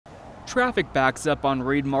Traffic backs up on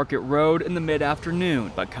Reed Market Road in the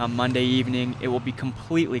mid-afternoon, but come Monday evening, it will be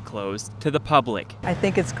completely closed to the public. I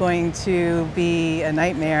think it's going to be a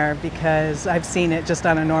nightmare because I've seen it just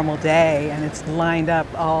on a normal day and it's lined up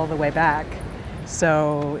all the way back.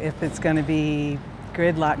 So if it's going to be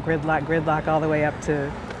gridlock all the way up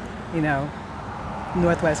to,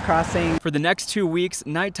 Northwest Crossing. For the next 2 weeks,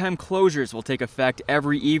 nighttime closures will take effect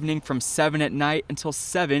every evening from 7 at night until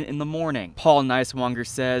 7 in the morning. Paul Neiswanger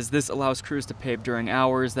says this allows crews to pave during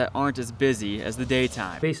hours that aren't as busy as the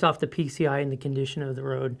daytime. Based off the PCI and the condition of the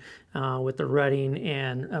road, with the rutting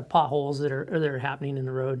and potholes that are happening in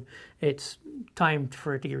the road, it's time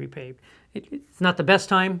for it to get repaved. It's not the best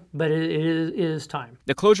time, but it is time.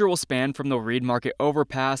 The closure will span from the Reed Market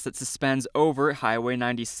overpass that suspends over Highway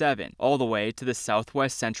 97 all the way to the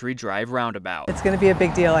Southwest Century Drive roundabout. It's going to be a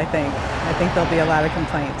big deal, I think. I think there'll be a lot of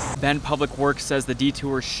complaints. Bend Public Works says the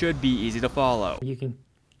detour should be easy to follow. You can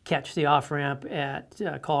catch the off-ramp at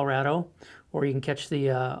Colorado, or you can catch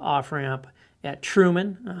the off-ramp at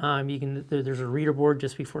Truman. There's a reader board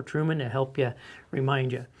just before Truman to help you,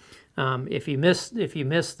 remind you. If you miss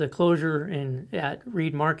the closure at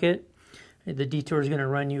Reed Market, the detour is going to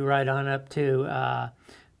run you right on up to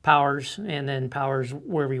Powers, and then Powers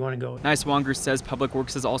wherever you want to go. Neiswanger says Public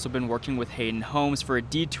Works has also been working with Hayden Homes for a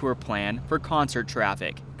detour plan for concert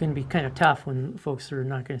traffic. It's going to be kind of tough when folks are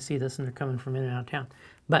not going to see this and they're coming from in and out of town.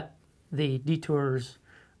 But the detours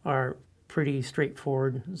are pretty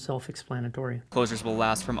straightforward, self-explanatory. Closures will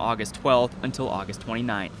last from August 12th until August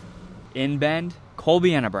 29th. In Bend,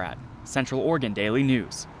 Colby Anabrad, Central Oregon Daily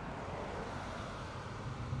News.